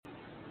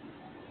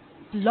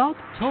Blog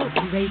Talk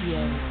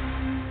Radio.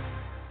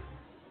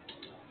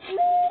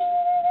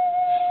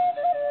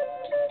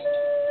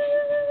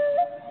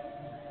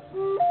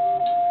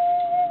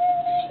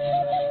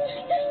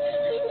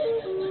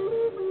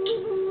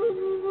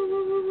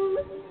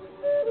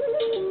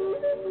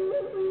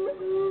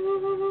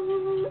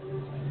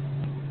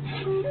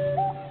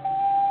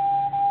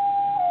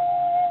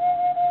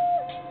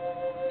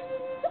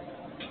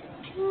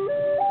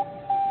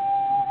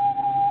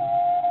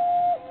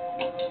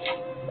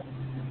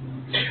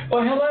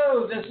 Well,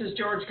 hello, this is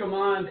George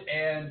Gomond,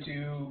 and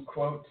to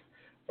quote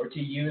or to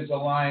use a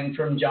line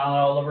from John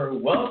Oliver,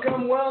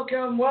 welcome,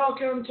 welcome,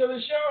 welcome to the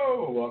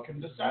show.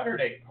 Welcome to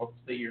Saturday.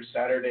 Hopefully your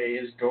Saturday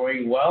is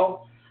going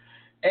well,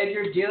 and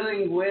you're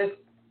dealing with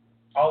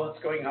all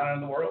that's going on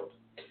in the world,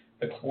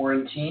 the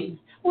quarantine.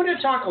 I want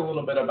to talk a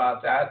little bit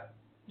about that.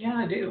 Yeah,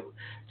 I do.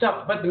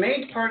 So, but the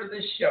main part of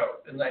this show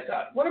is I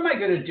thought, what am I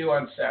going to do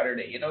on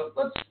Saturday? You know,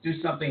 let's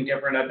do something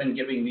different. I've been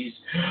giving these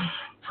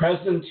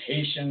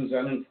presentations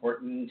on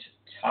important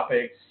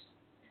topics.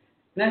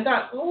 And I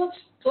thought, well,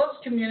 let's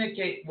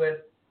communicate with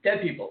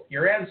dead people,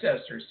 your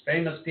ancestors,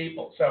 famous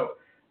people. So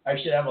I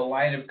should have a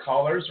line of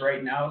callers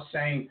right now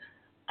saying,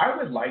 I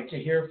would like to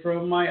hear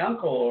from my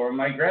uncle or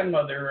my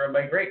grandmother or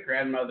my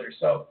great-grandmother.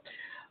 So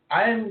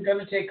I'm going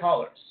to take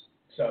callers.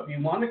 So if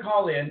you want to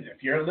call in,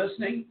 if you're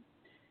listening,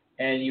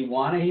 and you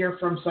want to hear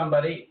from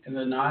somebody in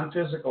the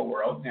non-physical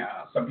world,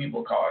 now some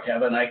people call it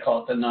heaven, I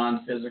call it the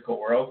non-physical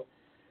world,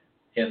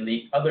 in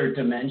the other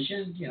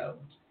dimension, you know,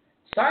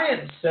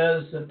 science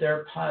says that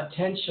there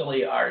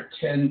potentially are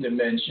 10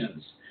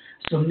 dimensions.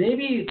 So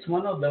maybe it's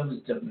one of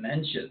those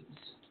dimensions,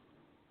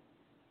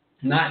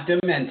 not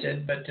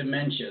demented, but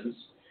dimensions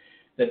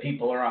that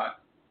people are on,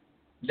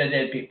 the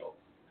dead people,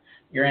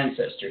 your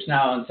ancestors.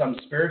 Now, in some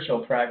spiritual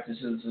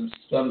practices and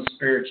some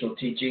spiritual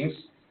teachings,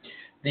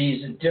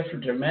 these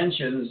different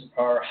dimensions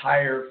are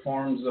higher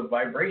forms of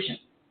vibration,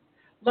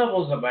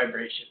 levels of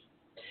vibration.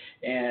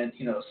 And,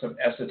 you know, some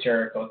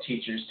esoterical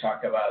teachers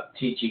talk about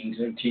teachings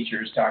and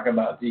teachers talk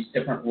about these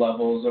different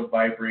levels of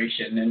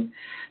vibration. And,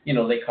 you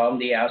know, they call them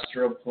the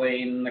astral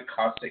plane, the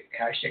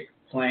Akashic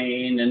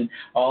plane, and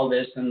all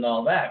this and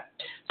all that.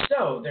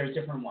 So there's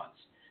different ones.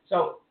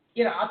 So,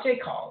 you know, I'll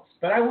take calls.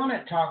 But I want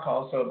to talk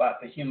also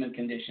about the human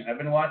condition. I've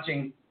been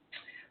watching,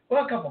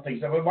 well, a couple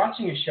things. I've been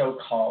watching a show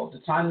called,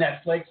 it's on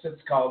Netflix,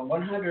 it's called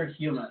 100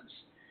 Humans.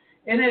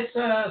 And it's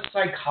a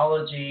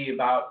psychology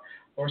about,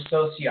 or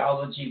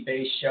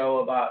sociology-based show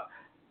about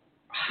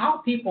how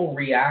people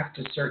react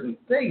to certain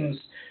things,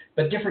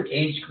 but different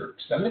age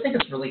groups. And I think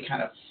it's really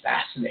kind of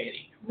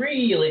fascinating.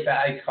 Really,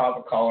 I call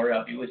a caller.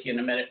 I'll be with you in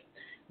a minute.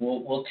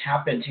 We'll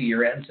tap into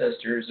your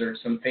ancestors or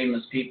some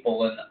famous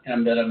people in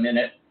a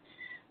minute.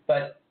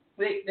 But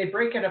they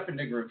break it up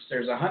into groups.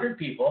 There's 100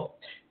 people,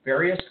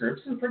 various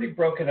groups, and pretty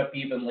broken up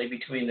evenly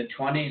between the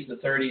 20s, the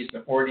 30s, the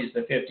 40s,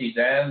 the 50s,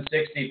 and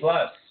 60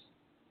 plus.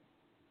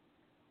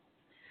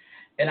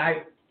 And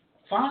I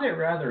found it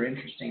rather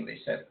interesting. They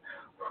said,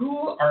 who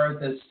are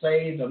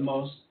the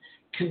most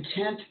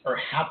content or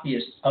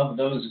happiest of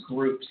those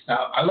groups?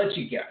 Now, I'll let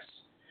you guess.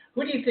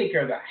 Who do you think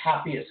are the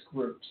happiest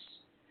groups?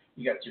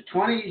 You got your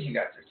 20s, you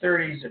got your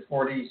 30s, your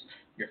 40s,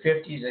 your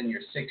 50s, and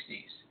your 60s.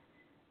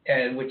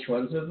 And which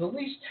ones are the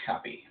least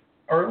happy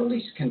or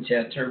least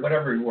content or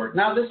whatever word?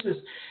 Now, this is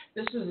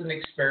an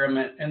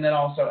experiment, and then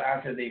also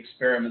after the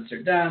experiments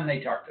are done, they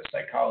talk to a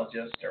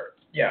psychologist or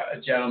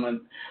a gentleman,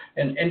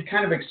 and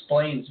kind of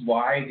explains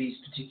why these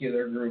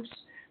particular groups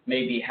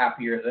may be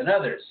happier than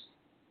others.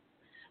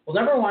 Well,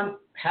 number one,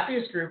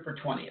 happiest group are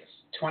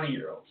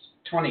 20-year-olds,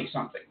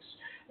 20-somethings.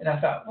 And I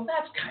thought, well,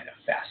 that's kind of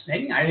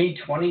fascinating. I need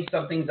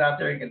 20-somethings out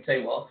there. You can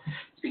say, well,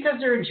 it's because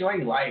they're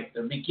enjoying life.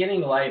 They're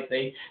beginning life.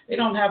 They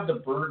don't have the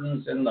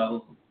burdens and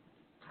the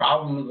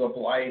problems of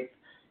life,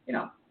 you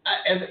know,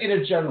 as in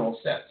a general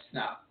sense.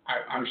 Now,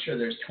 I'm sure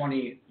there's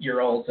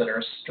 20-year-olds that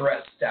are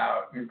stressed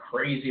out and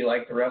crazy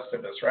like the rest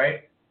of us,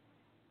 right?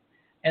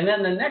 And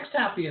then the next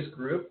happiest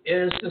group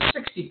is the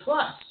 60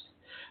 plus.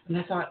 And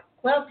I thought,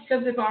 well,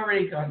 because they've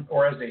already gone,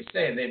 or as they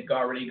say, they've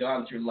already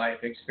gone through life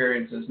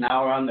experiences,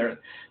 now on the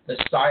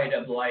side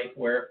of life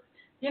where,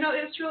 you know,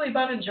 it's really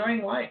about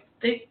enjoying life.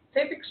 They've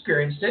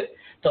experienced it.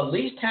 The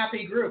least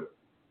happy group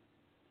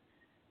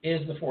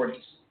is the 40s.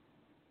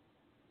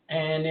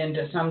 And then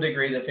to some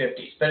degree the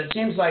 50s. But it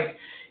seems like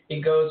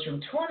it goes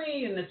from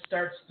 20 and it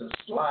starts to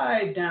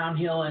slide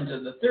downhill into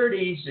the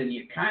 30s, and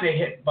you kind of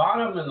hit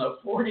bottom in the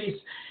 40s,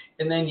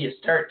 and then you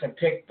start to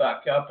pick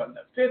back up in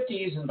the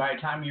 50s, and by the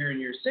time you're in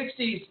your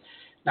 60s,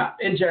 now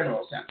in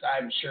general sense,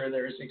 I'm sure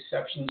there's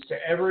exceptions to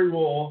every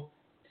rule,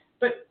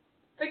 but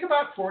think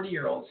about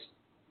 40-year-olds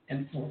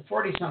and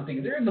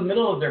 40-something. They're in the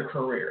middle of their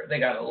career. They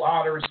got a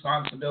lot of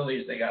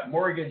responsibilities. They got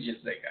mortgages.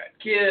 They got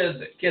kids.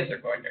 The kids are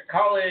going to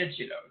college.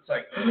 You know, it's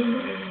like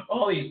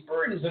all these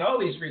burdens and all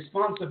these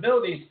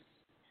responsibilities.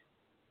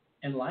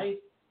 And life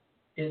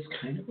is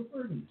kind of a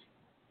burden.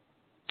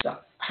 So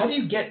how do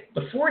you get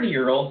the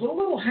 40-year-olds a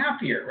little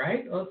happier,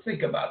 right? Let's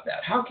think about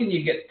that. How can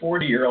you get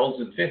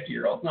 40-year-olds and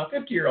 50-year-olds? Now,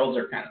 50-year-olds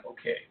are kind of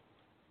okay.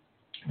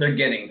 They're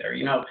getting there.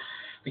 You know,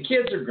 The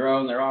kids are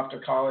grown. They're off to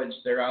college.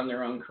 They're on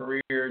their own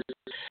careers.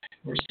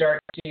 We're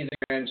starting to see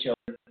the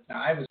grandchildren.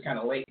 Now, I was kind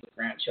of late with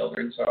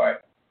grandchildren, so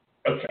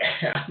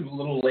I'm a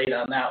little late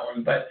on that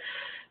one. But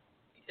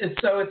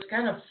so it's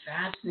kind of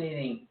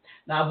fascinating.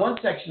 Now, one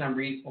section I'm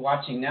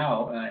watching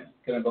now, and I'm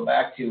going to go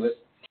back to, is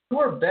who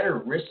are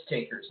better risk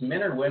takers,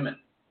 men or women?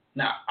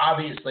 Now,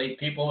 obviously,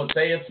 people would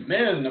say it's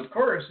men. Of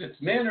course,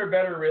 it's men are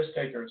better risk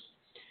takers.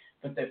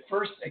 But the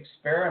first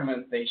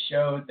experiment, they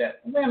showed that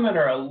women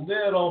are a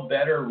little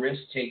better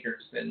risk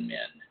takers than men.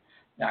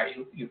 Now,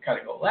 you kind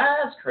of go,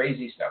 that's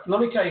crazy stuff.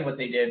 Let me tell you what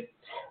they did,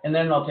 and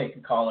then I'll take a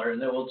caller,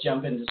 and then we'll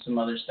jump into some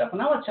other stuff.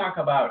 And I want to talk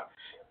about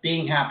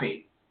being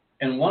happy.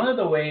 And one of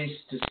the ways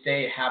to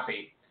stay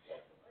happy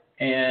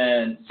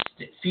and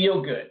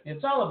feel good,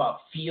 it's all about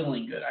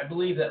feeling good. I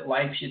believe that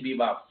life should be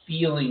about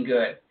feeling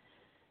good.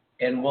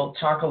 And we'll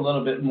talk a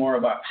little bit more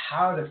about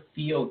how to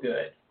feel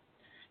good.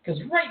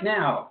 Because right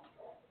now,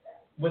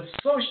 with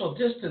social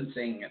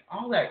distancing and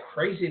all that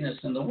craziness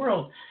in the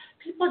world,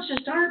 people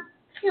just aren't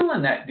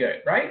feeling that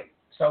good, right?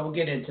 So we'll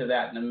get into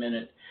that in a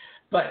minute.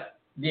 But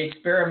the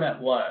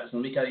experiment was,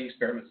 let me tell you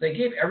experiments. They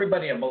gave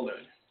everybody a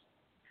balloon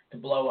to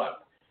blow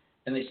up.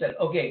 And they said,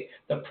 okay,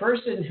 the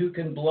person who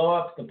can blow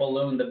up the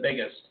balloon the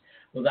biggest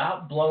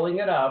without blowing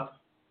it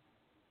up,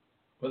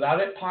 without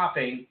it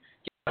popping,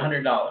 get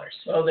 $100.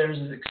 So there's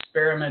an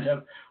experiment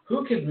of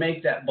who could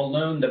make that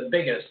balloon the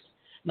biggest.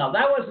 Now,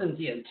 that wasn't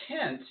the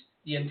intent.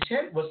 The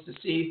intent was to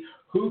see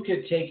who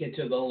could take it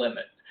to the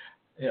limit.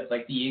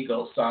 Like the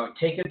Eagles song,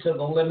 take it to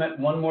the limit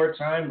one more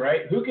time,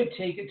 right? Who could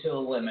take it to the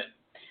limit?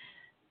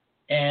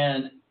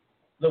 And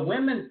the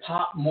women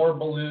popped more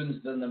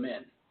balloons than the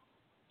men,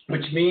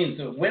 which means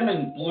the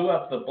women blew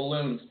up the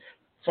balloons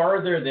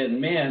farther than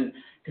men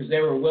because they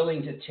were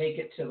willing to take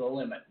it to the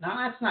limit. Now,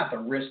 that's not the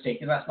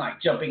risk-taking. That's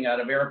not jumping out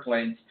of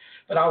airplanes,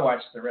 but I'll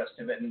watch the rest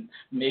of it, and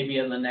maybe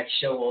in the next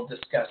show we'll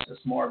discuss this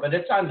more. But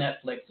it's on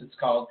Netflix. It's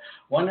called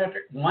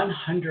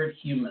 100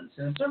 Humans,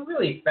 and it's a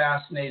really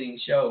fascinating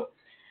show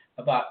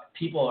about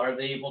people, are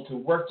they able to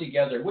work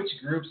together, which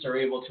groups are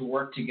able to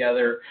work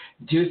together,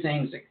 do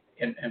things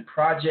and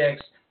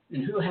projects,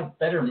 and who have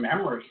better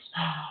memories.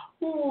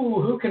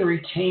 Ooh, who can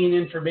retain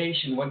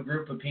information, what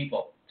group of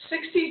people.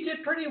 60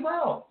 did pretty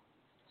well,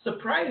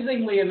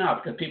 surprisingly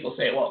enough, because people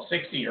say, well,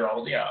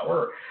 60-year-olds, yeah,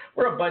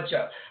 we're a bunch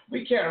of,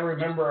 we can't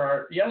remember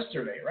our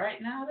yesterday,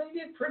 right? Now they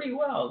did pretty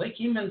well. They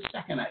came in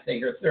second, I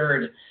think, or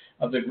third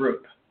of the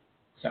group.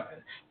 So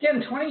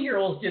again,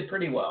 20-year-olds did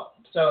pretty well.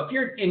 So if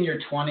you're in your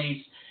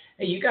 20s,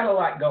 hey, you got a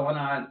lot going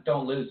on.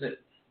 Don't lose it.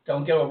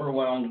 Don't get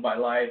overwhelmed by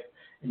life.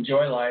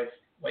 Enjoy life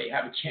while you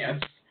have a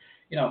chance.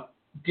 You know,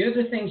 do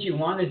the things you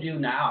want to do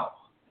now.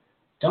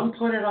 Don't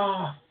put it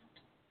off.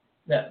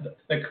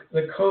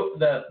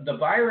 The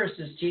virus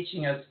is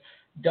teaching us,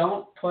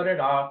 don't put it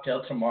off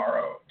till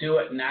tomorrow. Do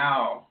it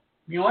now.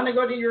 If you want to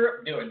go to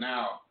Europe, do it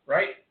now,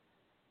 right?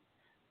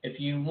 If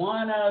you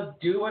want to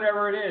do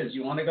whatever it is,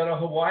 you want to go to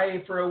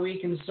Hawaii for a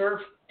week and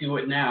surf, do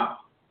it now.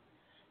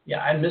 Yeah,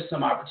 I missed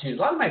some opportunities.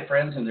 A lot of my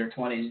friends in their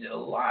 20s did a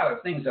lot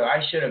of things that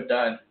I should have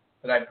done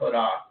that I put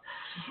off.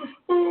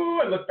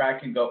 Ooh, I look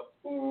back and go,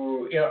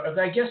 ooh, you know,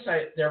 I guess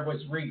there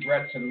was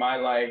regrets in my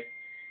life.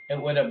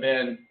 It would have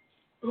been,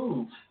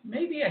 ooh,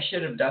 maybe I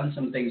should have done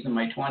some things in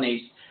my 20s,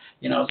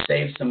 you know,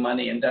 saved some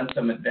money and done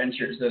some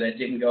adventures that I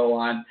didn't go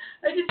on.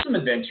 I did some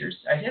adventures.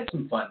 I had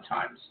some fun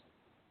times.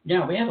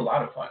 Yeah, we had a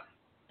lot of fun.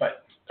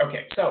 But,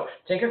 okay, so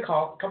take a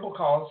couple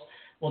calls.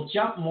 We'll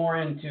jump more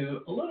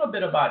into a little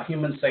bit about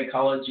human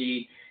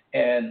psychology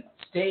and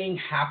staying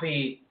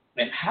happy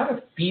and how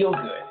to feel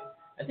good.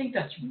 I think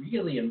that's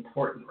really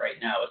important right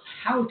now, is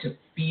how to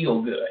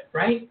feel good,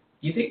 right?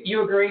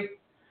 You agree?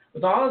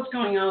 With all that's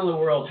going on in the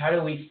world, how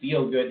do we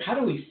feel good? How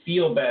do we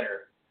feel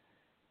better?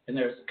 And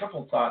there's a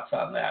couple thoughts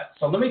on that.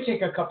 So let me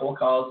take a couple of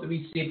calls. Let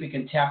me see if we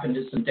can tap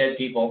into some dead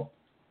people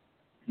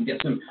and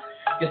get some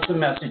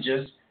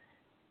messages,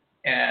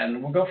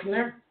 and we'll go from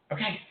there.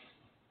 Okay.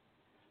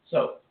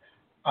 So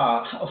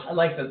I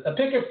like the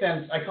picket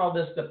fence. I call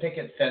this the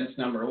picket fence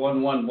number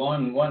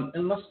 1111.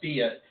 It must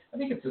be I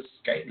think it's a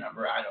Skype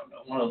number. I don't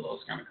know. One of those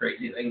kind of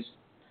crazy things.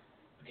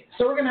 Okay,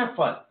 so we're going to have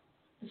fun.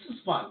 This is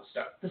fun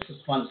stuff. This is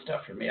fun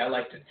stuff for me. I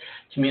like to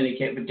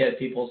communicate with dead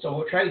people. So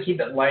we'll try to keep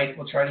it light.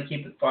 We'll try to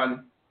keep it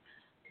fun,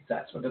 because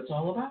that's what it's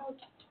all about.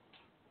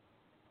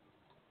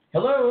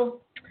 Hello.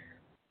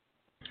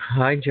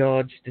 Hi,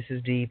 George. This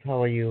is Deep.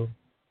 How are you?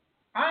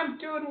 I'm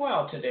doing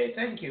well today.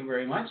 Thank you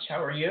very much.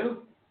 How are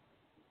you?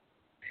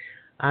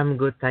 I'm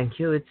good, thank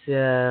you. It's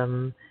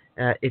very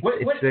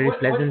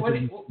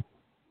pleasant.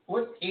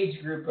 What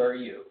age group are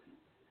you?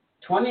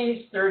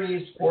 20s,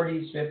 30s,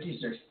 40s,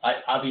 50s? Or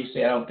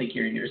obviously, I don't think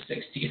you're in your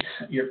 60s.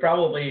 You're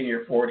probably in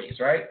your 40s,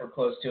 right? Or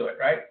close to it,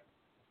 right?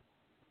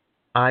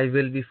 I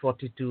will be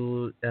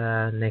 42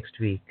 next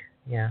week.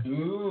 Yeah.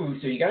 Ooh,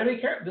 so you got to be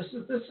careful. This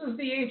is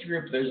the age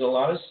group. There's a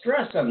lot of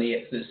stress on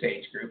this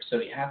age group,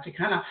 so you have to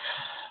kind of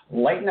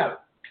lighten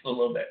up a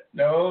little bit.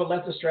 No,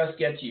 let the stress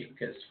get you,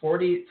 because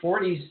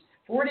 40s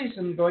 40s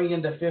and going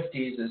into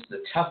 50s is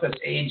the toughest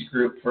age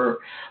group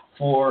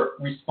for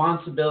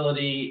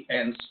responsibility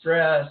and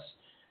stress.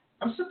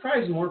 I'm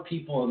surprised more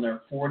people in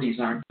their 40s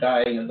aren't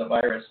dying of the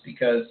virus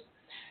because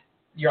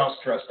you're all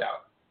stressed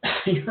out.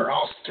 You're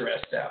all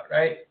stressed out,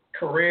 right?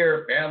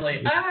 Career,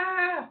 family,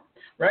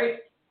 right?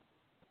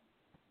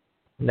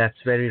 That's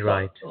very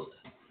right. So,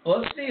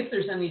 let's see if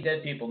there's any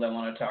dead people that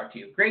want to talk to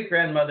you.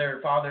 Great-grandmother,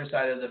 father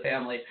side of the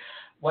family,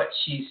 what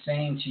she's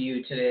saying to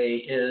you today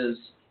is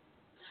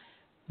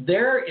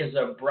there is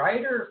a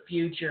brighter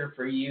future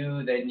for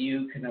you than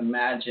you can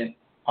imagine.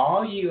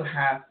 All you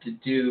have to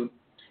do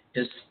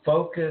is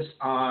focus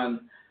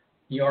on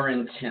your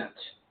intent.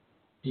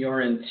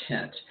 Your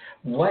intent.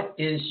 What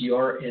is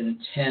your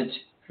intent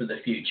for the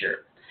future?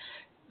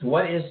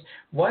 What is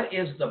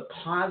the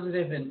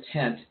positive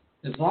intent?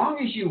 As long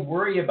as you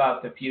worry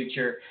about the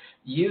future,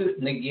 you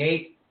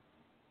negate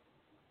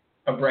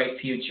a bright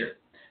future.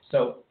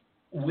 So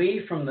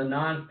we from the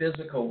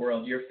non-physical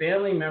world, your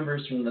family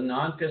members from the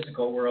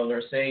non-physical world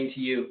are saying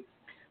to you,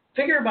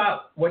 figure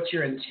about what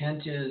your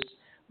intent is,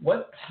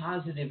 what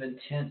positive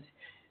intent,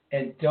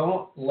 and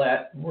don't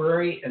let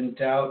worry and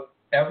doubt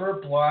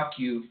ever block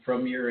you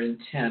from your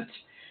intent.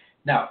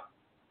 Now,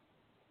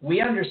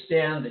 we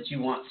understand that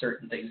you want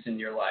certain things in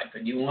your life,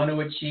 and you want to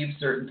achieve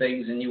certain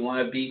things, and you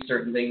want to be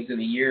certain things in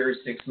a year,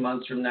 6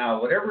 months from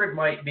now, whatever it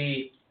might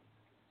be.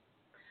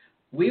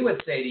 We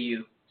would say to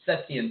you,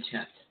 set the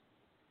intent.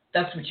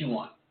 That's what you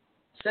want.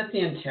 Set the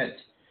intent.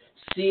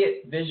 See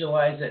it,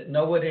 visualize it,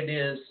 know what it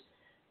is,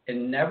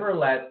 and never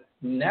let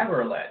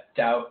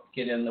doubt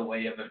get in the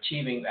way of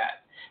achieving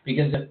that.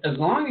 Because as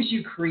long as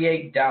you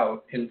create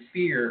doubt and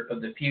fear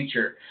of the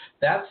future,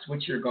 that's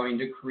what you're going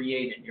to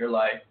create in your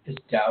life is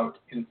doubt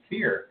and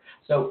fear.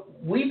 So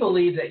we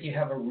believe that you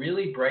have a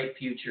really bright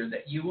future,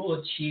 that you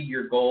will achieve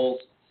your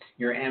goals,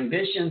 your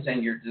ambitions,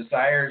 and your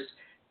desires.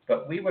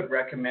 But we would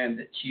recommend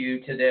that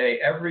you today,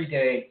 every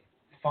day,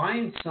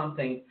 find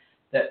something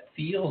that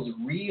feels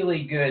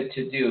really good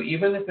to do,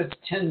 even if it's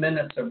 10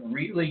 minutes of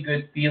really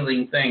good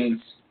feeling things,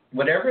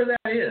 whatever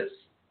that is.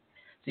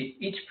 See,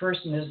 each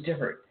person is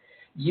different.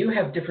 You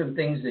have different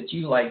things that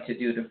you like to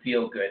do to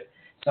feel good.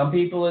 Some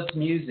people it's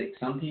music,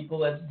 some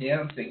people it's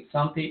dancing,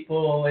 some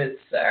people it's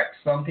sex,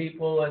 some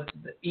people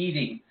it's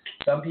eating,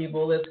 some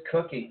people it's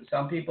cooking,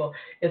 some people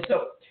it's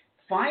so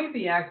find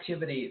the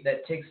activity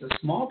that takes a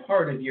small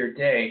part of your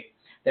day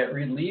that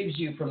relieves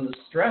you from the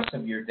stress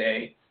of your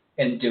day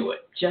and do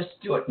it. Just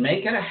do it.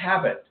 Make it a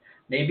habit.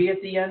 Maybe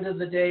at the end of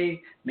the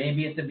day,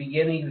 maybe at the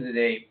beginning of the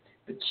day.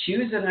 But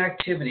choose an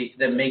activity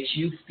that makes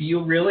you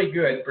feel really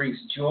good, brings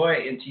joy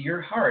into your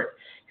heart,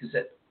 because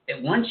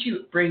once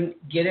you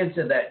get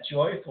into that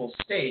joyful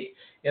state,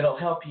 it'll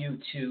help you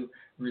to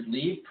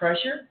relieve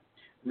pressure,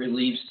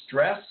 relieve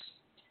stress,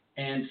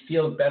 and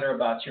feel better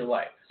about your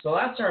life. So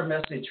that's our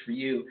message for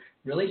you.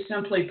 Really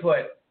simply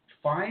put,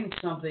 find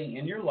something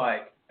in your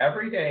life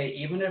every day,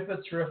 even if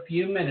it's for a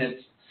few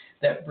minutes,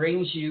 that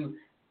brings you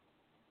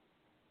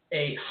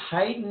a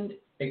heightened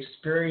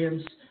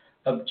experience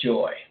of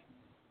joy.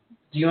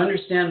 Do you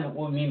understand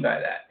what we mean by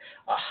that?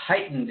 A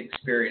heightened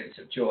experience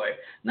of joy.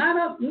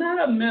 Not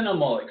a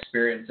minimal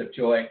experience of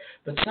joy,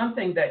 but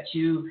something that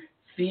you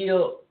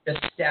feel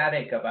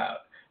ecstatic about.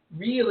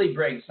 Really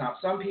brings up.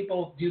 Some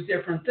people do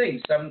different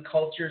things. Some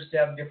cultures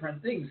have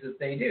different things that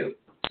they do.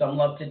 Some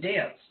love to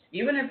dance.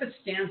 Even if it's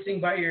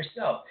dancing by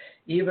yourself,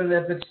 even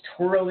if it's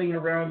twirling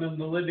around in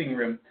the living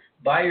room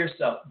by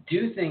yourself,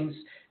 do things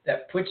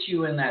that put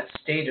you in that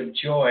state of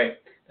joy,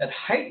 that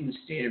heightened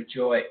state of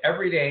joy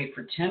every day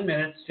for 10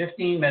 minutes,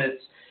 15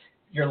 minutes.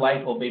 Your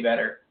life will be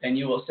better, and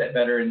you will set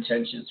better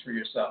intentions for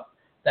yourself.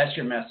 That's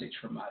your message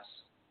from us.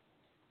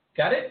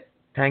 Got it?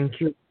 Thank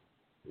you.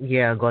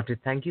 Yeah, got it.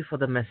 Thank you for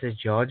the message,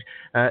 George.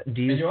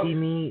 Do you see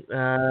me?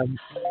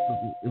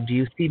 Do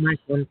you see my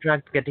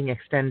contract getting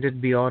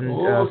extended beyond?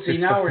 See,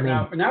 now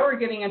we're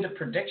getting into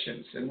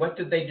predictions. And what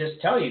did they just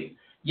tell you?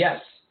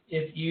 Yes,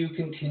 if you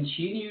can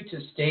continue to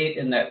stay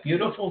in that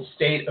beautiful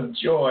state of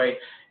joy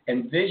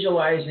and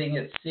visualizing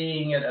it,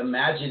 seeing it,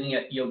 imagining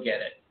it, you'll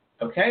get it.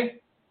 Okay?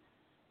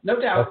 No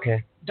doubt.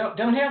 Okay.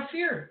 Don't have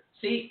fear.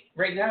 See,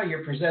 right now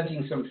you're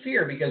presenting some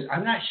fear because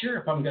I'm not sure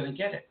if I'm going to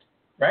get it.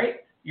 Right?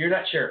 You're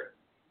not sure.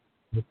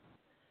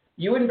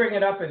 You wouldn't bring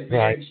it up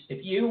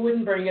if you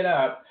wouldn't bring it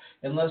up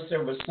unless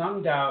there was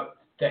some doubt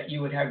that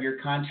you would have your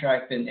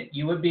contract and that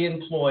you would be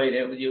employed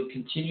and you would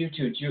continue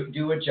to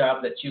do a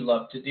job that you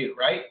love to do.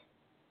 Right?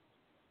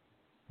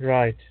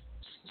 Right.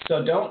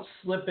 So don't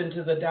slip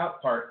into the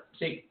doubt part.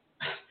 See,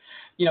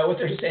 what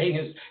they're saying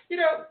is,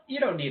 you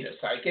don't need a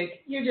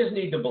psychic. You just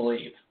need to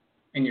believe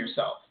in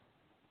yourself.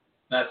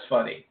 That's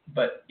funny.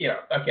 But,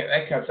 okay,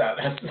 that cuts out.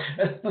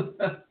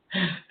 That's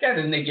kind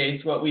of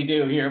negates what we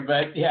do here.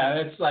 But, yeah,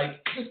 it's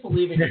like just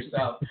believe in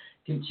yourself.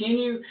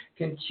 Continue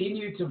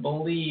to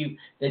believe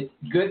that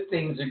good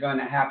things are going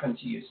to happen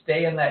to you.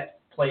 Stay in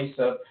that place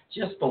of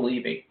just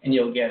believing, and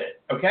you'll get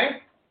it.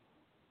 Okay?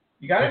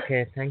 You got it?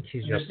 Okay, thank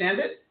you, George. Understand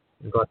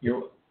it? Got it.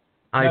 You're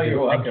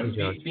welcome. Thank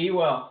you, George. Be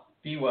well.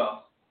 Be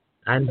well.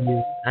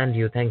 And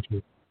you. Thank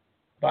you.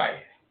 Bye.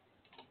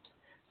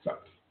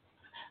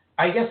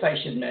 I guess I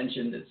should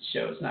mention that the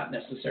show is not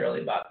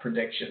necessarily about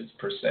predictions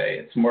per se.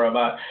 It's more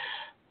about,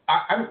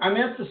 I'm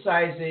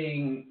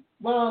emphasizing,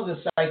 well,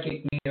 the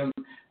psychic medium,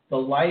 the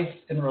life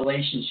and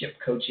relationship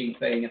coaching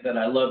thing that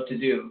I love to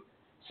do.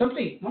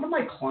 One of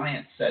my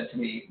clients said to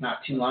me not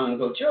too long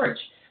ago, George,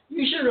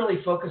 you should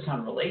really focus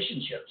on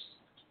relationships.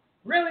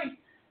 Really?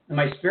 And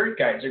my spirit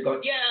guides are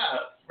going, yeah,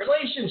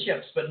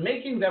 relationships, but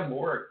making them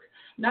work.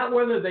 Not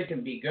whether they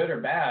can be good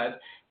or bad,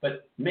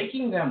 but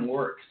making them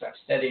work. I've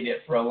studied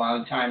it for a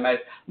long time. I've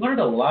learned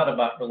a lot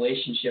about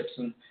relationships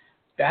and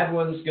bad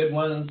ones, good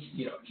ones.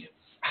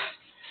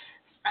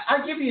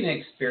 I'll give you an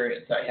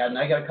experience I had, and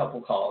I got a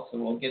couple calls,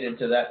 and we'll get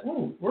into that.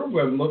 Ooh,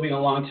 we're moving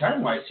along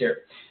time-wise here.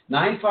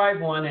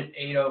 951 and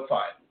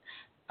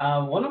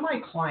 805. One of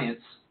my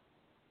clients,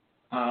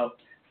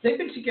 they've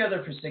been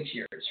together for 6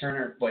 years, her and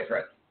her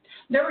boyfriend.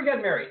 Never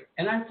got married.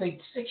 And I think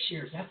 6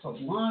 years, that's a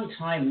long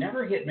time.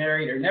 Never get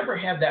married or never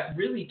have that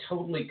really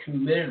totally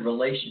committed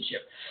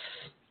relationship.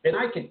 And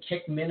I could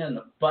kick men in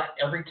the butt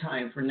every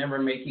time for never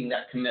making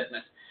that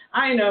commitment.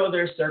 I know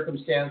there's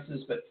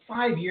circumstances, but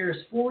 5 years,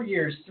 4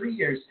 years, 3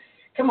 years,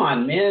 come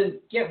on, men,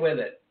 get with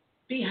it.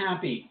 Be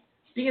happy.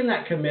 Be in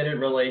that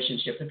committed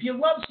relationship. If you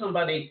love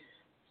somebody,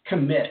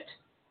 commit.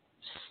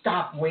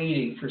 Stop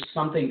waiting for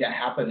something to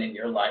happen in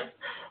your life.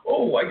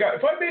 Oh,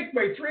 if I make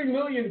my $3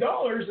 million,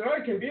 then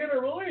I can be in a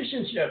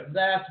relationship.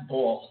 That's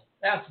bull.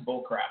 That's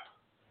bull crap.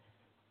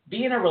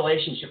 Be in a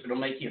relationship. It'll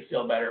make you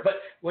feel better. But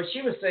what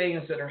she was saying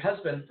is that her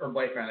husband, or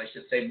boyfriend, I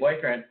should say,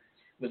 boyfriend,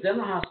 was in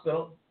the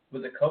hospital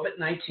with a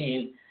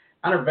COVID-19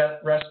 on a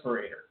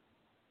respirator.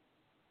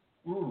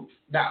 Ooh,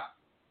 now,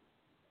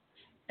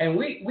 and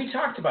we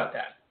talked about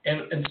that.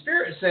 And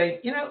Spirit is saying,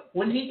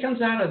 when he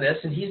comes out of this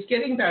and he's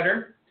getting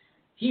better,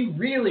 he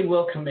really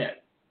will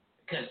commit.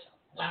 Because,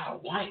 wow,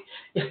 why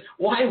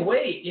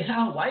wait?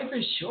 Life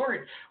is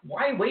short.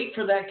 Why wait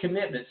for that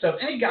commitment? So if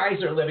any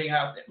guys are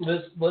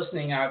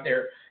listening out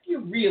there, you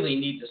really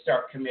need to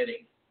start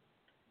committing.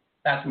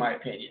 That's my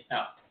opinion.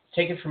 Now,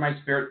 take it from my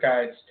spirit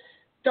guides.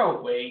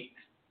 Don't wait.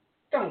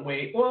 Don't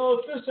wait. Well,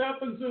 if this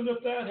happens and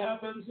if that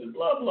happens and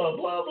blah, blah,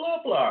 blah,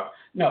 blah, blah.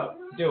 No,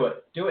 do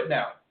it. Do it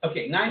now.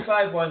 Okay,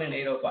 951 and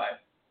 805.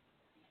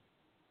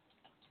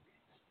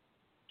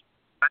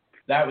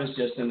 That was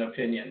just an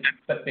opinion,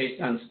 but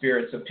based on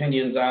Spirit's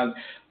opinions on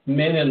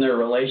men and their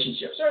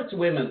relationships. Or it's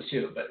women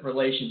too, but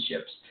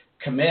relationships.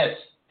 Commit.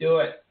 Do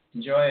it.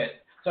 Enjoy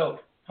it. So,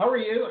 how are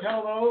you?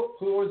 Hello.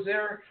 Who is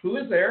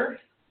there?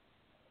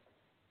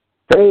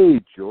 Hey,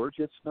 George.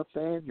 It's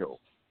Nathaniel.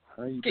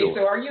 How you doing? Okay,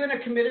 so are you in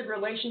a committed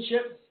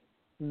relationship?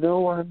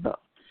 No, I'm not.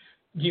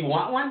 Do you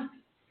want one?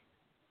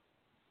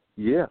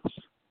 Yes.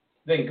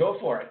 Then go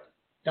for it.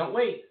 Don't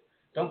wait.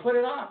 Don't put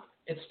it off.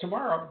 It's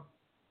tomorrow.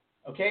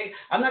 Okay?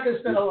 I'm not going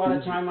to spend a lot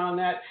of time on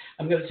that.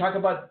 I'm going to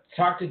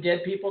talk to dead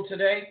people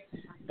today,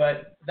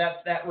 but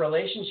that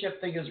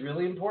relationship thing is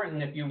really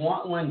important. If you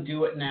want one,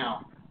 do it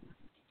now.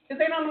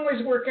 They don't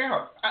always work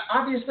out.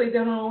 Obviously, they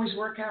don't always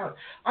work out.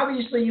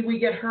 Obviously, we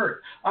get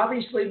hurt.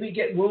 Obviously, we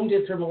get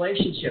wounded from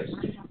relationships.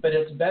 But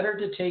it's better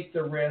to take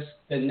the risk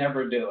than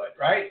never do it,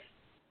 right?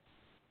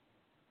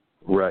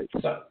 Right.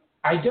 So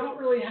I don't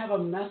really have a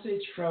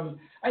message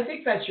I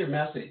think that's your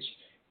message.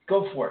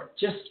 Go for it.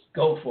 Just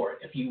go for it.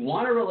 If you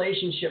want a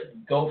relationship,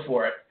 go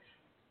for it.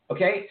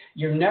 Okay?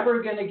 You're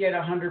never going to get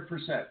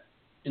 100%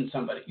 in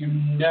somebody. You're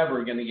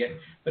never going to get.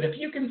 But if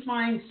you can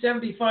find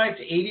 75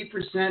 to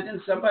 80%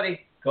 in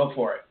somebody, go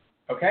for it.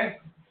 Okay?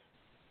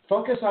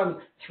 Focus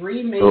on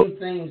 3 main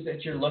things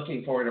that you're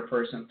looking for in a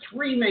person.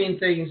 3 main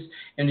things.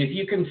 And if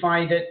you can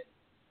find it,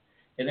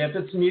 and if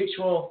it's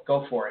mutual,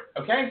 go for it.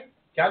 Okay?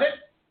 Got it?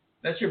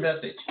 That's your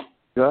message.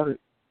 Got it.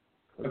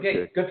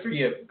 Okay, good for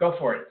you. Go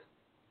for it.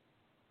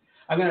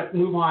 I'm going to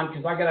move on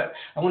because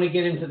I want to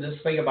get into this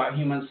thing about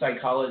human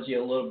psychology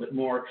a little bit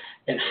more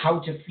and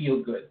how to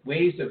feel good,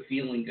 ways of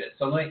feeling good.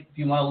 So if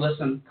you want to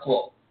listen,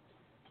 cool.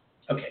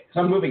 Okay, so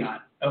I'm moving on.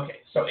 Okay,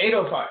 so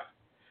 805.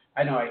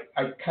 I know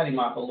I cut him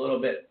off a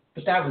little bit,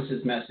 but that was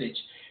his message.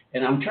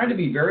 And I'm trying to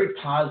be very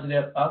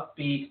positive,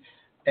 upbeat,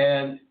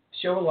 and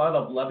show a lot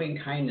of loving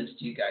kindness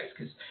to you guys,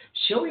 because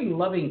showing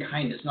loving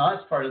kindness, now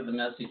that's part of the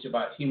message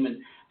about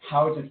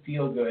how to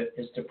feel good,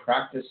 is to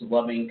practice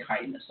loving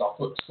kindness.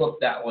 I'll slip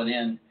that one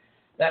in.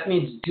 That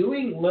means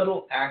doing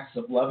little acts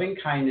of loving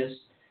kindness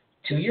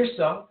to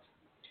yourself,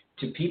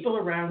 to people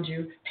around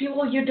you,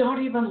 people you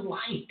don't even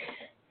like.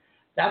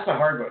 That's a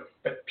hard one.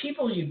 But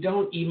people you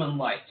don't even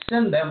like,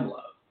 send them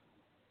love.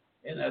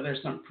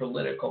 There's some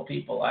political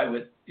people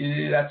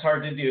that's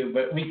hard to do,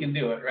 but we can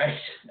do it, right?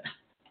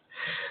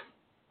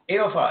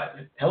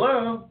 805.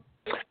 Hello.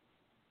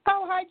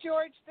 Oh, hi,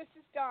 George. This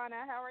is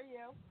Donna. How are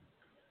you?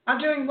 I'm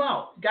doing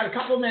well. Got a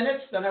couple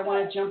minutes, then I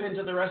want to jump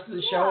into the rest of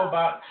the show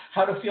about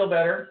how to feel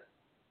better.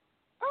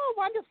 Oh,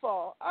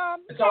 wonderful.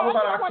 It's all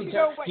about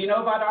oxytocin. Do you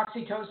know about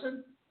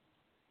oxytocin?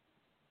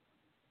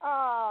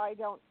 I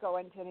don't go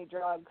into any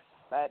drugs.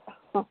 but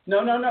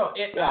No.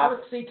 yeah.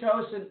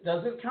 Oxytocin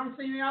doesn't come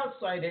from the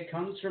outside. It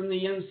comes from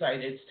the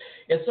inside.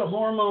 It's a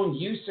hormone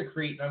you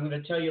secrete. And I'm going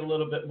to tell you a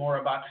little bit more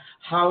about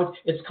how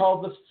it's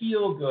called the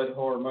feel-good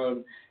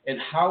hormone and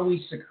how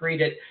we secrete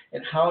it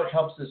and how it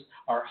helps us,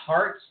 our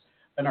hearts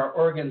and our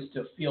organs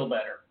to feel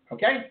better.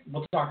 Okay?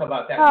 We'll talk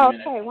about that in a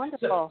minute. Okay,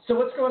 wonderful. So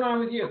what's going on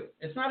with you?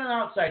 It's not an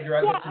outside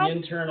drug. Yeah, it's an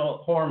internal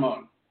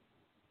hormone.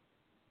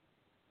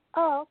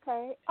 Oh,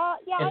 okay.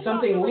 Yeah. It's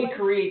something we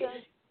create.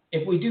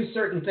 If we do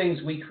certain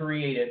things, we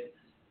create it.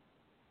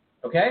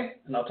 Okay?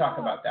 And I'll talk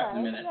about that in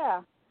a minute.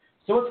 Yeah.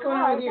 So what's going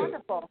on with you?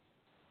 Wonderful.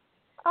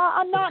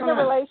 I'm not in a going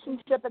on?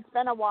 relationship. It's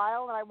been a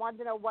while, and I wanted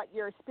to know what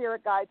your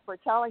spirit guides were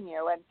telling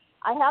you. And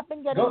I have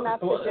been getting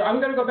messages. I'm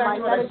going to go back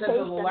in to my what I said to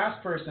the meditation.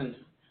 last person.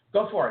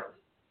 Go for it.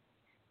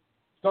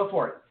 Go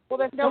for it. Well,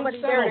 there's Don't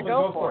nobody settle, there to but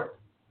go for it.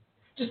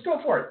 Just go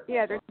for it.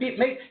 Yeah.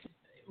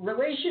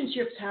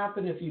 Relationships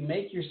happen if you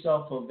make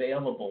yourself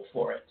available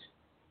for it.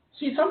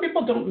 See, some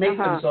people don't make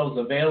themselves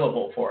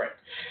available for it.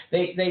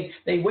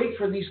 They wait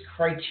for these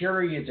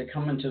criteria to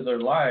come into their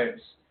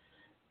lives,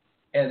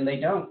 and they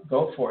don't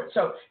go for it.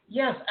 So,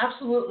 yes,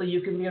 absolutely,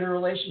 you can be in a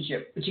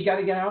relationship, but you got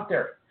to get out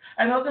there.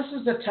 I know this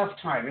is a tough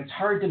time. It's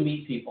hard to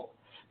meet people,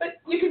 but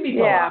you can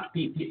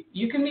meet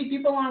you can meet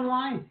people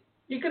online.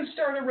 You can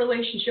start a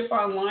relationship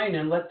online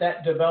and let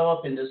that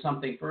develop into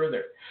something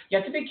further. You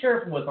have to be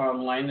careful with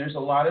online. There's a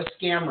lot of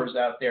scammers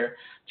out there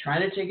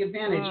trying to take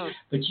advantage,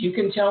 but you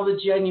can tell the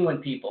genuine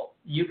people.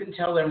 You can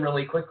tell them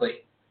really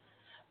quickly.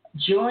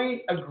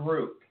 Join a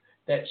group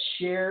that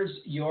shares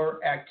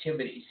your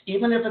activities,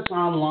 even if it's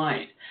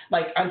online.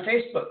 Like on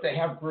Facebook, they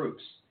have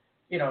groups,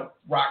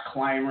 rock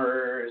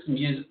climbers,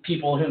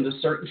 people into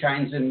certain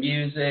kinds of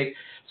music.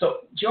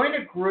 So join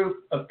a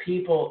group of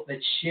people that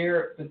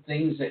share the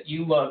things that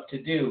you love to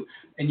do,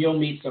 and you'll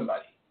meet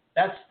somebody.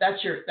 That's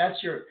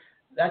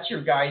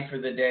your guide for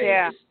the day.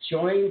 Yeah. Is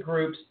join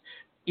groups,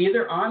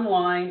 either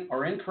online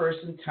or in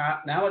person.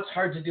 Now it's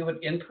hard to do it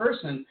in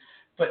person,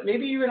 but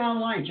maybe even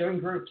online.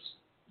 Join groups.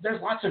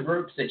 There's lots of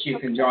groups that you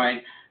can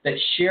join that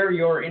share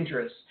your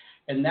interests,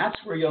 and that's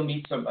where you'll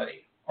meet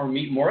somebody, or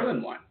meet more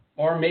than one,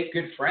 or make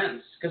good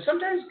friends. Because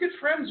sometimes good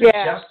friends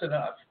are just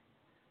enough.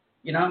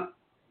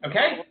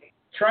 Okay?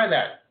 Try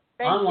that.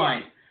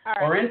 Online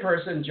or in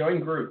person, join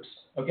groups.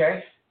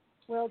 Okay?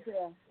 Will do.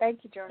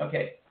 Thank you, Jordan.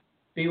 Okay.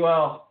 Be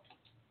well.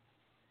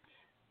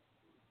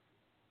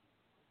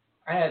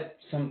 I had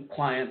some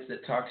clients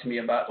that talked to me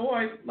about,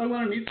 I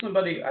want to meet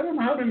somebody. I don't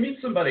know how to meet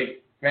somebody.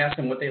 I asked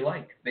them what they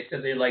like. They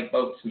said they like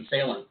boats and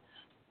sailing.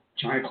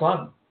 Join a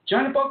club.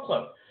 Join a boat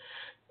club.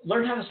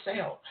 Learn how to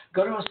sail.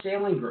 Go to a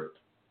sailing group.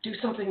 Do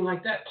something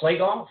like that. Play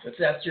golf if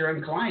that's your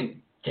inclined.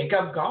 Take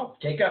up golf.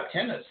 Take up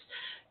tennis.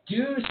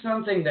 Do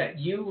something that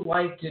you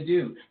like to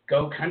do.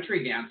 Go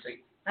country dancing.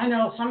 I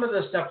know some of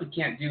the stuff we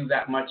can't do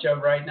that much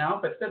of right now,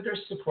 but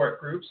there's support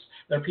groups.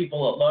 There are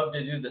people that love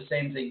to do the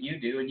same thing you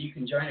do, and you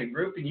can join a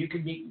group and you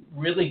can meet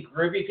really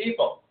groovy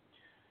people.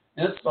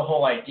 And that's the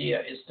whole idea,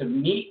 is to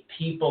meet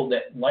people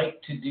that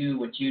like to do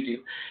what you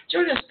do.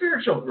 Join a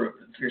spiritual group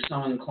if you're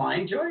so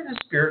inclined. Join a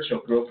spiritual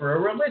group or a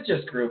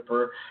religious group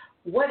or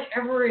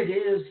whatever it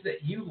is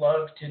that you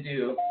love to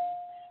do,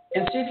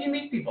 and see if you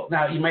meet people.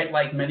 Now, you might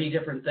like many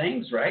different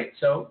things, right?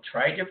 So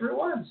try different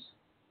ones.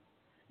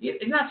 You're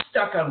not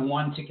stuck on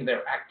one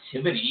particular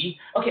activity.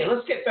 Okay,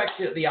 let's get back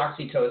to the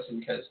oxytocin,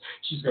 because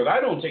she's going, I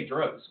don't take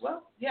drugs.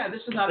 Well, yeah,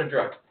 this is not a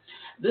drug.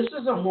 This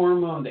is a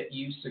hormone that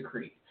you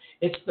secrete.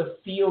 It's the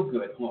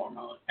feel-good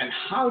hormone. And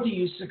how do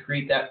you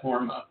secrete that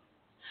hormone?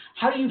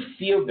 How do you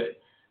feel good?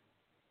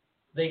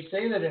 They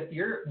say that if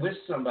you're with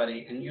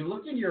somebody and you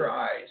look in your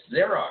eyes,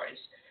 their eyes,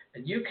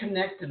 and you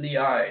connect in the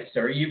eyes,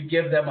 or you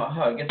give them a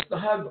hug, it's the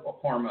hug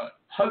hormone.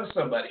 Hug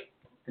somebody,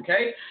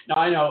 okay? Now,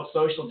 I know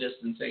social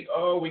distancing,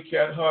 we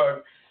can't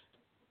hug.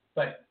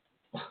 But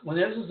when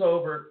this is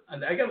over,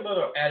 and I got a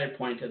little added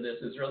point to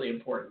this, is really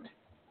important.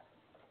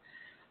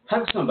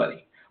 Hug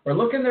somebody or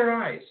look in their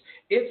eyes.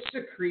 It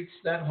secretes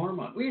that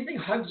hormone. We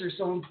think hugs are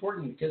so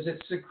important because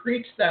it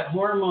secretes that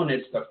hormone.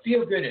 It's the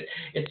feel good.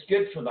 It's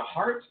good for the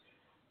heart.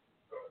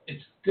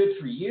 It's good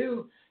for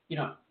you.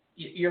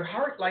 Your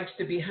heart likes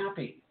to be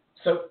happy.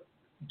 So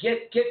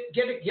get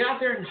out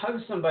there and hug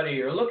somebody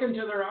or look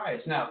into their eyes.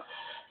 Now,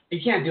 you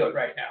can't do it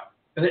right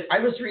now. I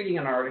was reading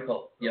an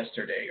article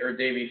yesterday or the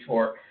day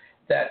before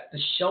that the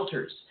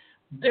shelters,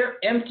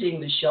 they're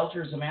emptying the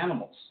shelters of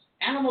animals.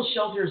 Animal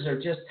shelters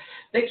are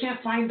they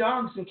can't find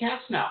dogs and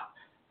cats now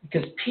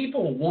because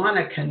people want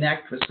to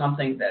connect with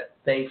something that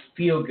they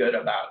feel good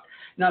about.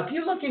 Now, if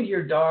you look into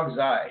your dog's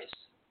eyes,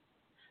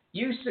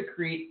 you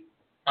secrete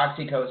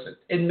oxytocin.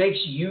 It makes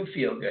you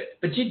feel good.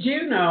 But you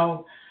do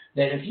know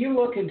that if you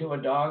look into a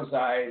dog's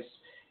eyes,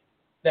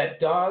 that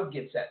dog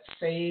gets that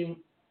same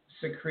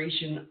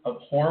secretion of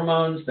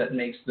hormones that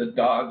makes the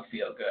dog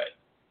feel good.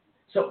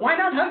 So why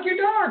not hug your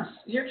dogs,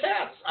 your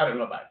cats? I don't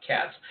know about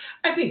cats.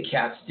 I think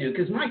cats do,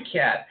 because my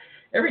cat,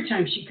 every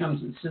time she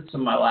comes and sits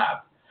on my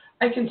lap,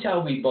 I can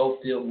tell we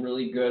both feel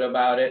really good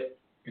about it.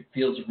 It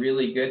feels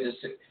really good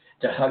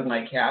to hug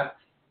my cat.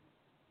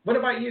 What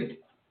about you?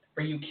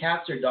 Are you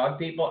cats or dog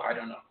people? I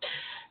don't know.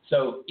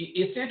 So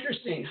it's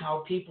interesting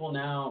how people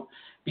now,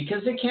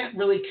 because they can't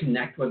really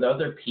connect with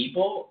other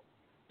people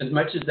as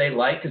much as they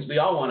like, because we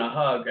all want a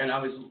hug. And I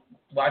was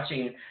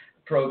watching a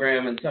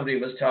program and somebody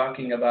was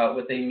talking about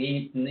what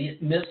they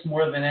miss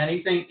more than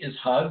anything is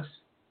hugs.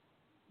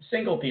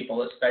 Single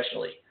people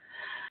especially.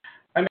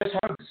 I miss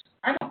hugs.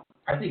 I don't.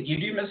 I think you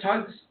do miss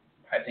hugs.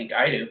 I think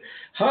I do.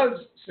 Hugs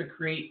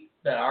secrete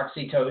that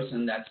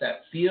oxytocin, that's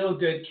that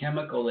feel-good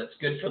chemical that's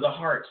good for the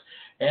heart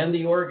and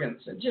the organs.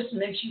 It just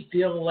makes you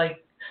feel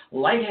like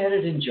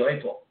lightheaded and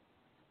joyful.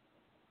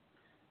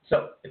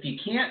 So if you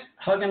can't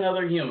hug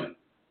another human,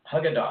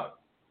 hug a dog.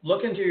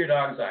 Look into your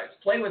dog's eyes.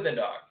 Play with the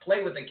dog.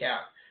 Play with the cat.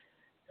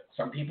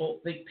 Some people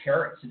think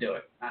parrots do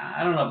it.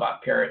 I don't know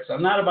about parrots.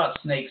 I'm not about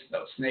snakes,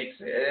 though. Snakes,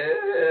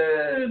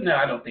 no,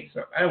 I don't think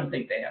so. I don't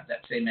think they have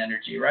that same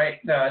energy, right?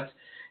 No, it's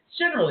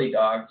generally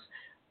dogs.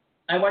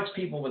 I watch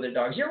people with their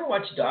dogs. You ever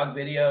watch dog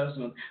videos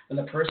when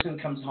the person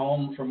comes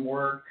home from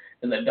work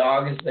and the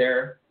dog is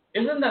there?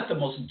 Isn't that the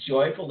most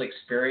joyful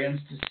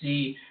experience to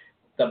see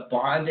the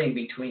bonding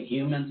between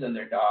humans and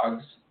their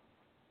dogs?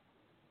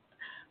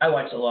 I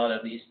watch a lot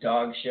of these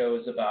dog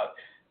shows about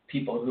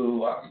people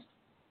who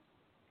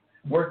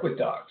work with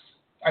dogs.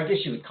 I guess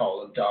you would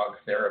call them dog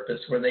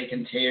therapists, where they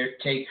can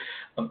take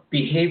a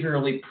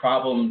behaviorally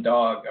problem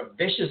dog, a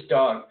vicious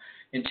dog,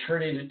 and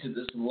turn it into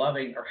this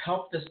loving, or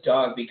help this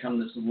dog become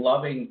this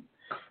loving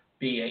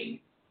being.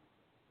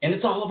 And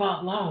it's all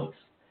about love.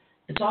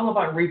 It's all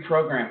about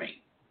reprogramming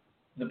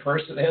the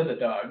person and the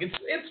dog.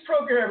 It's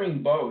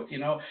programming both, you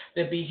know.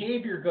 The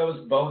behavior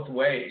goes both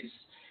ways.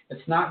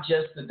 It's not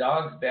just the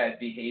dog's bad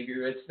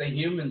behavior, it's the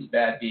human's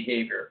bad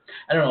behavior.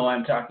 I don't know why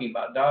I'm talking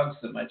about dogs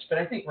so much, but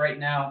I think right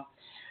now,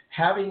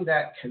 having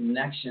that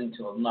connection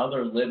to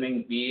another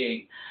living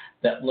being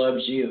that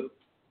loves you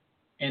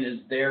and is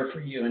there for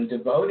you and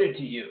devoted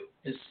to you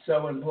is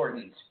so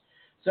important.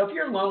 So if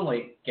you're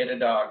lonely, get a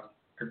dog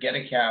or get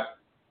a cat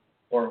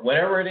or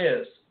whatever it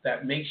is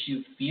that makes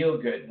you feel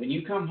good. When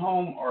you come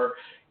home or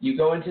you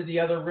go into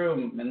the other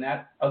room and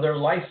that other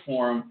life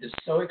form is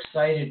so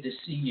excited to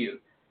see you,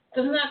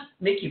 doesn't that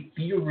make you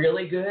feel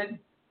really good?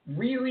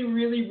 Really,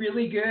 really,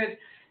 really good?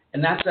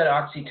 And that's that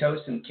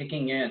oxytocin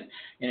kicking in,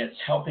 and it's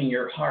helping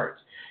your heart,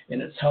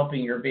 and it's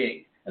helping your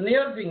being. And the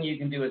other thing you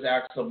can do is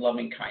acts of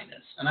loving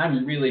kindness. And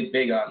I'm really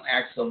big on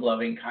acts of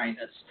loving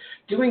kindness.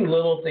 Doing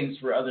little things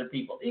for other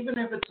people, even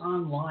if it's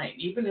online,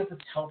 even if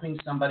it's helping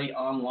somebody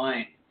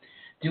online.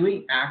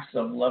 Doing acts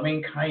of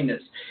loving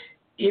kindness.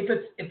 If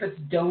it's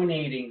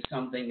donating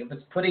something, if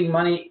it's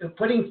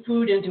putting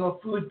food into a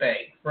food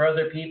bank for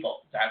other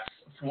people, that's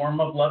a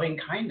form of loving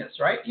kindness,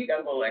 right? You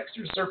got a little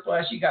extra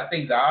surplus, you got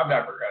things, I'm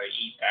never going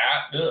to eat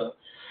that. Ugh.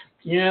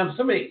 You know,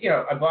 somebody,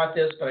 I bought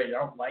this, but I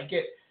don't like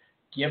it.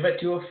 Give it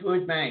to a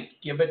food bank.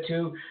 Give it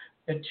to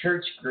a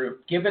church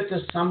group. Give it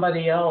to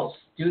somebody else.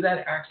 Do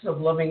that acts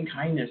of loving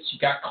kindness. You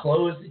got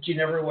clothes that you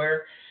never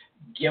wear.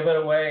 Give it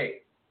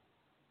away.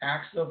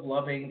 Acts of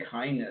loving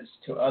kindness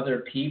to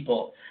other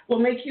people will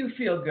make you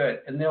feel good,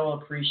 and they'll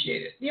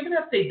appreciate it, even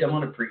if they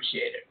don't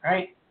appreciate it,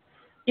 right?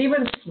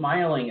 Even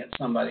smiling at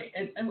somebody.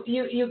 And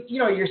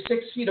you're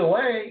 6 feet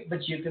away,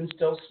 but you can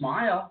still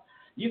smile.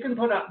 You can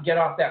get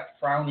off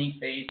that frowny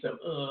face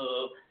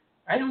of,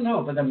 I don't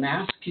know, but the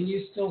mask, can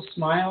you still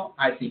smile?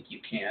 I think you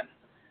can.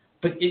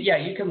 But yeah,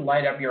 you can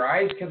light up. Your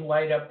eyes can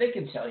light up. They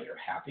can tell you're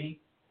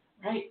happy,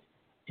 right?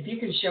 If you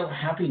can show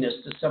happiness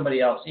to somebody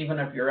else, even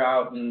if you're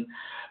out and,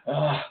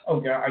 oh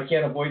God, I got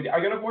to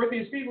avoid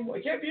these people.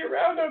 I can't be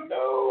around them.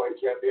 No, I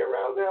can't be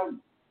around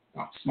them.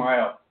 Oh,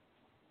 smile.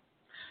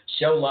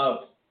 Show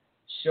love.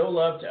 Show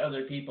love to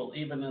other people,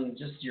 even in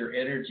just your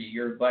energy,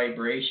 your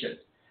vibration,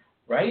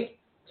 right?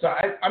 So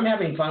I'm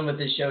having fun with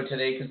this show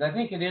today because I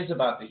think it is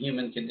about the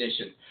human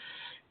condition.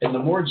 And the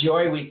more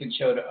joy we can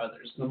show to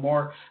others, the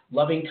more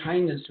loving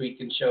kindness we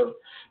can show,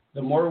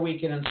 the more we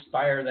can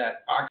inspire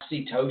that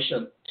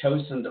oxytocin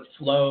to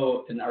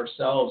flow in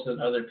ourselves and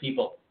other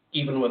people,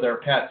 even with our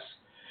pets.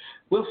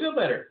 We'll feel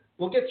better.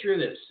 We'll get through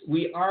this.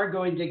 We are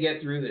going to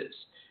get through this.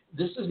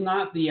 This is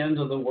not the end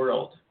of the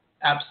world.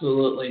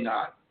 Absolutely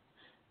not.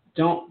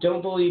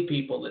 Don't believe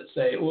people that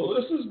say, well,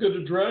 this is going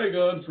to drag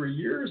on for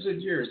years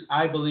and years.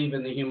 I believe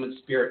in the human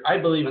spirit. I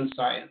believe in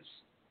science.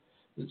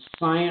 That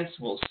science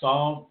will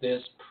solve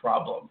this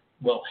problem,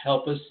 will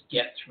help us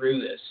get through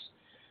this.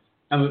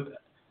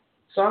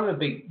 So I'm a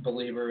big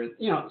believer in,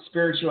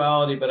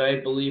 spirituality, but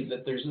I believe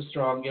that there's a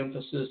strong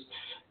emphasis.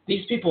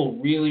 These people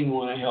really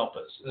want to help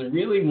us. They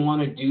really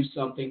want to do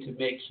something to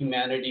make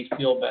humanity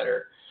feel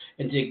better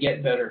and to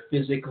get better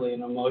physically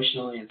and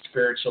emotionally and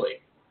spiritually.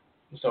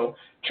 So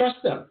trust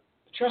them.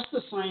 Trust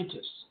the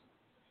scientists.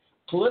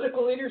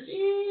 Political leaders,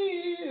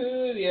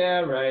 yeah,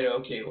 right,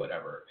 okay,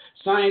 whatever.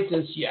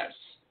 Scientists, yes,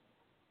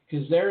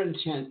 because their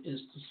intent is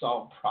to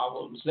solve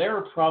problems.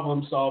 They're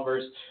problem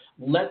solvers.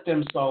 Let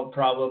them solve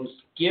problems.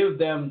 Give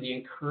them the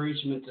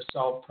encouragement to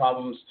solve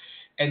problems,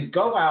 and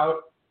go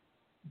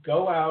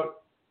out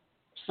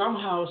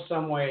somehow,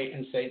 some way,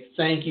 and say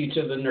thank you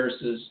to the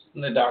nurses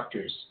and the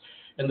doctors.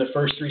 and the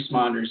first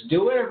responders.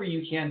 Do whatever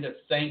you can to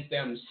thank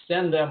them,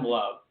 send them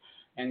love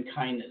and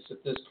kindness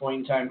at this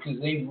point in time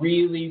because they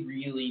really,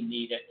 really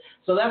need it.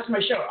 So that's my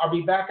show. I'll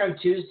be back on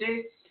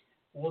Tuesday.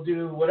 We'll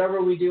do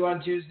whatever we do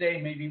on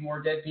Tuesday, maybe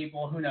more dead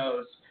people, who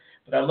knows.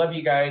 But I love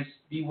you guys.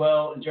 Be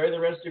well. Enjoy the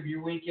rest of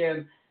your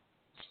weekend.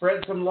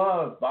 Spread some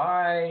love.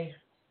 Bye.